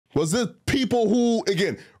Was it people who,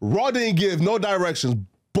 again, Raud didn't give no directions,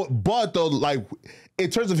 but though, like, in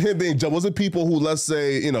terms of him being judged, was it people who, let's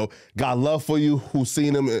say, you know, got love for you, who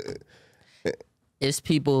seen him? It's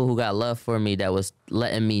people who got love for me that was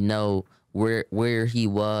letting me know where he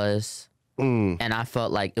was. And I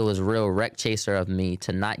felt like it was real wreck chaser of me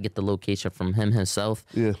to not get the location from him himself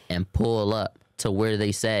and pull up to where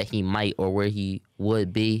they said he might or where he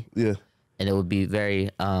would be. Yeah. And it would be very,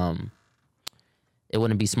 it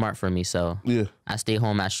wouldn't be smart for me. So I stayed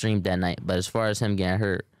home, I streamed that night. But as far as him getting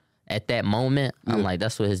hurt, at that moment, I'm like,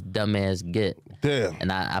 that's what his dumb ass get. Damn.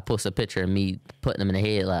 And I post a picture of me putting him in the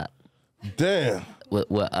headlock. Damn. With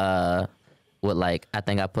like, I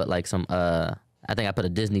think I put like some, I think I put a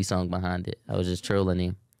Disney song behind it. I was just trolling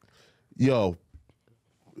him. Yo,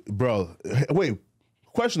 bro, wait,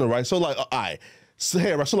 question though, right? So like, all right, so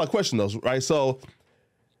like question though, right? So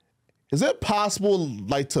is it possible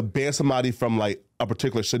like to ban somebody from like a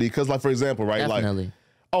particular city? Because like, for example, right? Definitely. Like,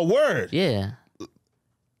 oh, word. Yeah.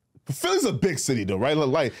 Philly's a big city though, right?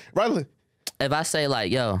 Like, right? If I say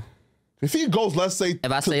like, yo. If he goes, let's say.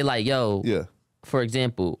 If I say like, yo. Yeah. For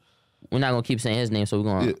example, we're not gonna keep saying his name, so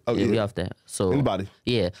we're gonna be off that. So anybody.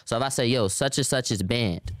 Yeah. So if I say, yo, such and such is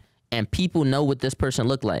banned, and people know what this person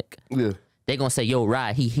look like. Yeah. They gonna say, yo,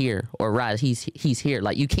 Raud, he here, or Raud, he's here.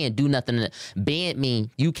 Like, you can't do nothing. Banned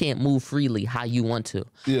mean you can't move freely how you want to.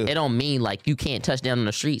 Yeah. It don't mean like you can't touch down on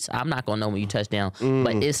the streets. I'm not gonna know when you touch down.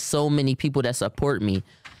 But it's so many people that support me.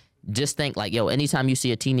 Just think like, yo, anytime you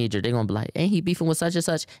see a teenager, they're gonna be like, ain't he beefing with such and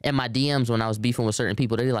such? And my DMs when I was beefing with certain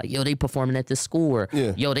people, they're like, yo, they performing at this school, or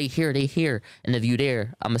yo, they here. And if you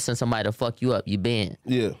there, I'm gonna send somebody to fuck you up. You banned.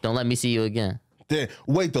 Yeah. Don't let me see you again. Damn.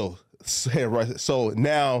 Wait though. Right. So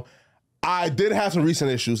now I did have some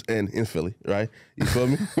recent issues in Philly, right? You feel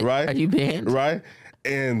me? Right? Are you banned? Right?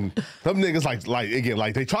 And some niggas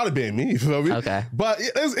like they try to ban me, you feel me? Okay. But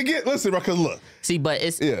again, listen, because look. See, but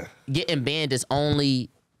it's getting banned is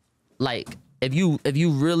only like if you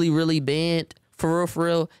really banned for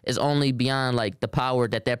real, is only beyond like the power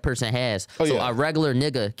that person has. So a regular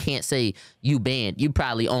nigga can't say you banned. You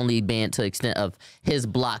probably only banned to the extent of his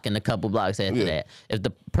block and a couple blocks after that. If the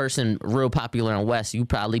person real popular in West, you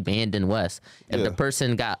probably banned in West. If the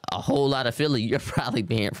person got a whole lot of Philly, you're probably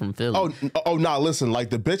banned from Philly. Nah, listen, like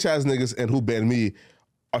the bitch ass niggas and who banned me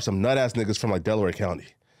are some nut ass niggas from like Delaware County.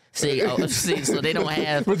 See, so they don't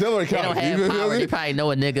have power. They probably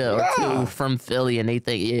know a nigga or two from Philly, and they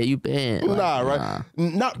think, yeah, you been. Like, right?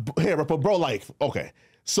 Not here, but bro, like, okay.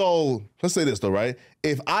 So let's say this though, right?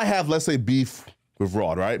 If I have, let's say, beef with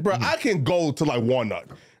Raud, right, bro, I can go to like Walnut,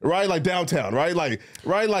 right, like downtown, right,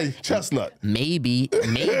 like Chestnut. Maybe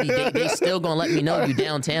they still gonna let me know you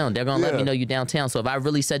downtown. They're gonna let me know you downtown. So if I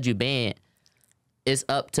really said you banned, it's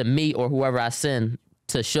up to me or whoever I send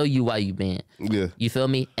to show you why you banned. Yeah. You feel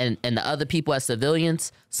me? And the other people as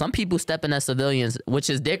civilians, some people step in as civilians, which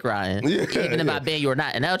is dick riding, even if I ban you or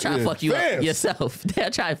not, and they'll try to fuck you up yourself.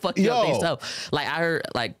 They'll try to fuck you up themselves. Like I heard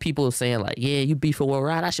like people saying like, yeah, you beefing with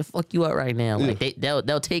Raud, I should fuck you up right now. Like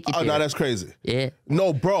they'll take you. Oh no, that's crazy. Yeah.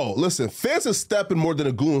 No, bro, listen, fans are stepping more than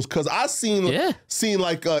the goons, cause I seen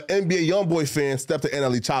like NBA YoungBoy fans step to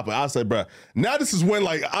NLE Chopper. I said, bro, now this is when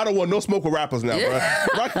like I don't want no smoke with rappers now, bro.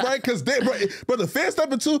 Right? Cause they, bro, the fans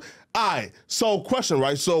stepping too. All right. So question,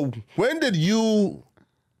 right? So when did you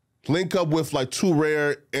link up with like Too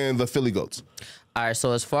Rare and the Philly Goats? All right.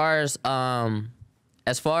 So as far as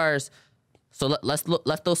so let's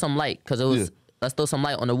throw some light, because it was let's throw some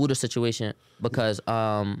light on the Wooder situation, because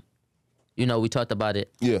you know, we talked about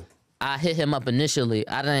it. Yeah. I hit him up initially.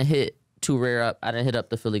 I didn't hit Too Rare up. I didn't hit up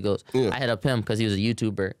the Philly Goats. I hit up him because he was a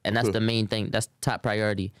YouTuber, and that's the main thing. That's top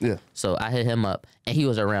priority. Yeah. So I hit him up, and he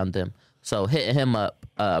was around them. So hitting him up,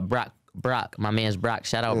 Brock, my man's Brock.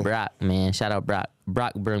 Shout out Brock, man. Shout out Brock.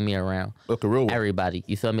 Brock bring me around. Like a real one. Everybody,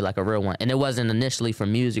 you feel me? Like a real one. And it wasn't initially for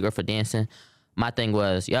music or for dancing. My thing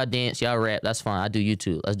was, y'all dance, y'all rap, that's fine. I do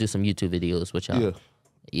YouTube. Let's do some YouTube videos with y'all.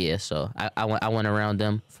 Yeah, so I went around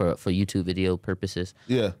them for YouTube video purposes.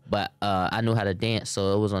 Yeah. But I knew how to dance,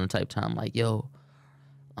 so it was on the type time like, yo,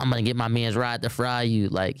 I'm gonna get my man's Raud to fry you.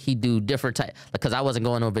 Like, he do different type, because I wasn't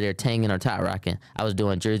going over there tanging or top rocking. I was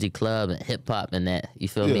doing Jersey club and hip hop and that. You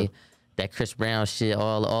feel me? That Chris Brown shit,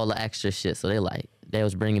 all the extra shit. So they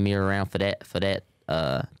was bringing me around for that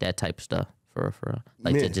type of stuff for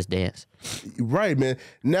like to just dance. Right, man.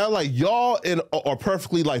 Now like y'all are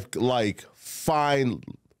perfectly like fine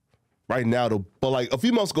right now though, but like a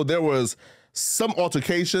few months ago there was some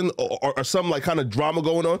altercation or some like kind of drama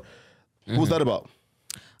going on. What was that about?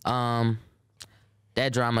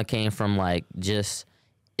 That drama came from like just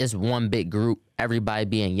it's one big group, everybody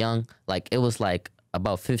being young. Like it was like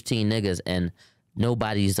about 15 niggas, and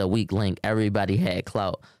nobody's a weak link. Everybody had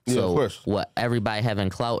clout. So what everybody having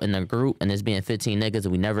clout in the group, and it's being 15 niggas,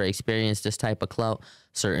 and we never experienced this type of clout.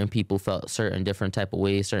 Certain people felt certain different type of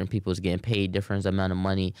ways. Certain people was getting paid different amount of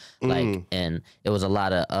money. Like, and it was a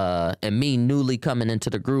lot of and me newly coming into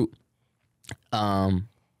the group,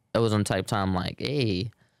 it was on type time like,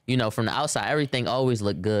 hey, you know, from the outside everything always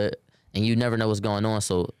looked good, and you never know what's going on.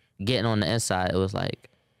 So getting on the inside, it was like,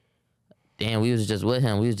 damn, we was just with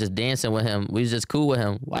him. We was just dancing with him. We was just cool with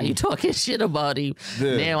him. Why you talking shit about him?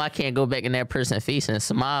 Yeah. Now I can't go back in that person's face and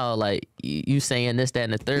smile like you saying this, that,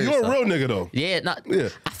 and the third. You're a real nigga though. Yeah,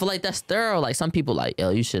 I feel like that's thorough. Like some people like, yo,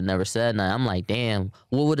 you should never said nothing. I'm like, damn,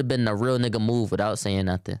 what would have been the real nigga move without saying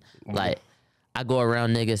nothing? Like, I go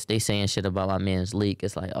around niggas, they saying shit about my man's leak.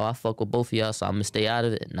 It's like, oh, I fuck with both of y'all, so I'm gonna stay out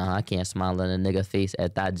of it. Nah, I can't smile in a nigga face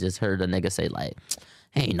after I just heard a nigga say like,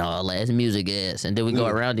 hey, no, last music ass. And then we go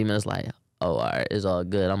around him and it's like, oh, all right, it's all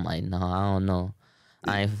good. I'm like, no, I don't know.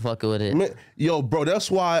 I ain't fucking with it. Man, yo, bro, that's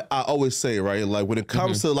why I always say, right, like when it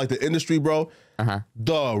comes to like the industry, bro,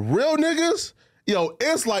 the real niggas, yo,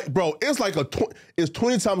 it's like, bro, it's like it's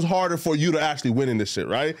 20 times harder for you to actually win in this shit,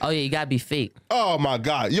 right? Oh, yeah, you gotta be fake. Oh, my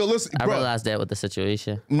God. Yo, listen, I realized that with the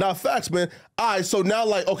situation. Nah, facts, man. All right, so now,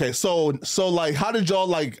 like, okay, so like, how did y'all,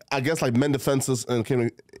 like, I guess, like, mend the fences and came,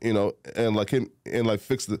 you know, and, like,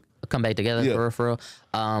 fix the... Come back together, for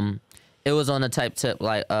real. It was on the type tip,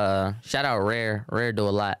 like, shout out Rare. Rare do a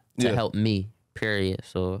lot to help me, period.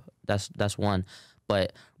 So that's one.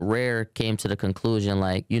 But Rare came to the conclusion,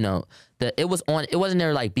 like, you know, that it wasn't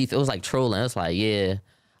there like beef. It was like trolling. It's like, yeah,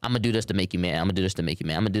 I'm gonna do this to make you mad. I'm gonna do this to make you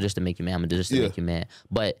mad. I'm gonna do this to make you mad. I'm gonna do this to make you mad.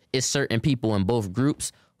 But it's certain people in both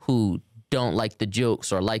groups who don't like the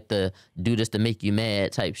jokes or like the do this to make you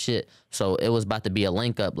mad type shit. So it was about to be a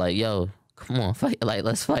link up, like, yo, come on, fight. Like,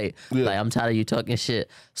 let's fight. Yeah. Like, I'm tired of you talking shit.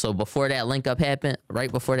 So before that link up happened,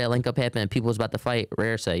 right before that link up happened, people was about to fight.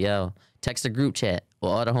 Rare said, yo, text the group chat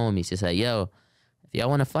with all the homies. He said, yo, if y'all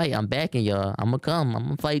want to fight, I'm backing y'all. I'm going to come. I'm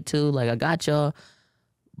going to fight too. Like, I got y'all.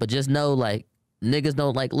 But just know, like, niggas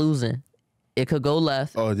don't like losing. It could go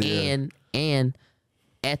left. Oh, yeah. And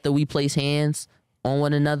after we place hands on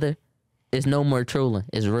one another, it's no more trolling.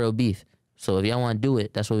 It's real beef. So if y'all want to do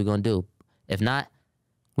it, that's what we're going to do. If not,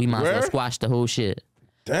 we might as well squash the whole shit.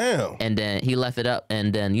 Damn. And then he left it up.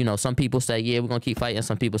 And then, you know, some people say, yeah, we're going to keep fighting.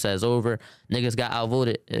 Some people say it's over. Niggas got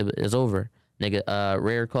outvoted. It's over. Nigga,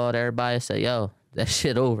 Rare called everybody and said, yo, that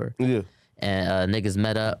shit over. Yeah. And niggas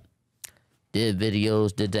met up, did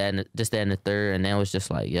videos, did that, and this, that, and the third. And now it's just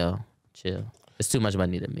like, yo, chill. It's too much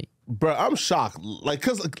money to me. Bro, I'm shocked.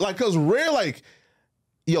 Cause Rare, like,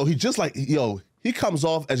 yo, he comes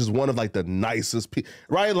off as just one of like the nicest people,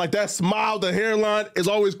 right? Like that smile, the hairline is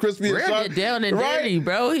always crispy. Rare get down and dirty,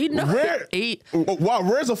 bro. He know. Rare, wow,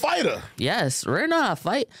 Rare's a fighter. Yes, Rare know how to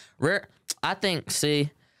fight. Rare, I think. See,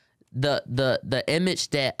 the image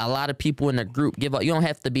that a lot of people in the group give up. You don't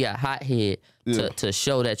have to be a hothead to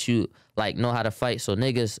show that you like know how to fight. So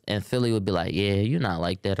niggas in Philly would be like, yeah, you're not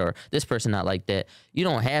like that, or this person not like that. You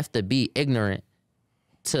don't have to be ignorant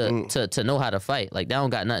to know how to fight. Like, that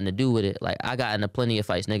don't got nothing to do with it. Like, I got into plenty of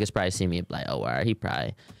fights. Niggas probably see me and be like, oh, all right, he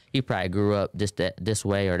probably grew up this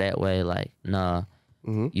way or that way. Like, nah.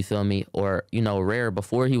 You feel me? Or, you know, Rare,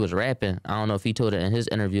 before he was rapping, I don't know if he told it in his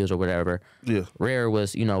interviews or whatever. Yeah. Rare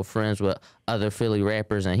was, you know, friends with other Philly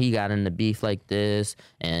rappers, and he got into beef like this,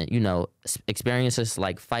 and, you know, experiences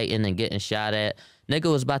like fighting and getting shot at.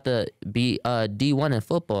 Nigga was about to be D1 in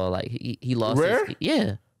football. Like, he lost Rare?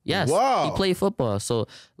 Yeah. Yes, wow. He played football, so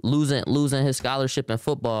losing his scholarship in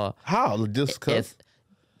football. How? Just cause?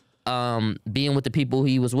 Being with the people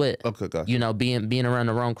he was with. Okay, gotcha. You know, being around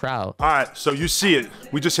the wrong crowd. All right, so you see it.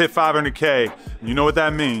 We just hit 500K. You know what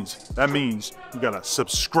that means? That means you gotta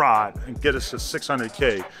subscribe and get us to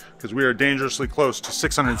 600K, because we are dangerously close to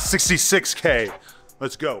 666K.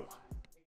 Let's go.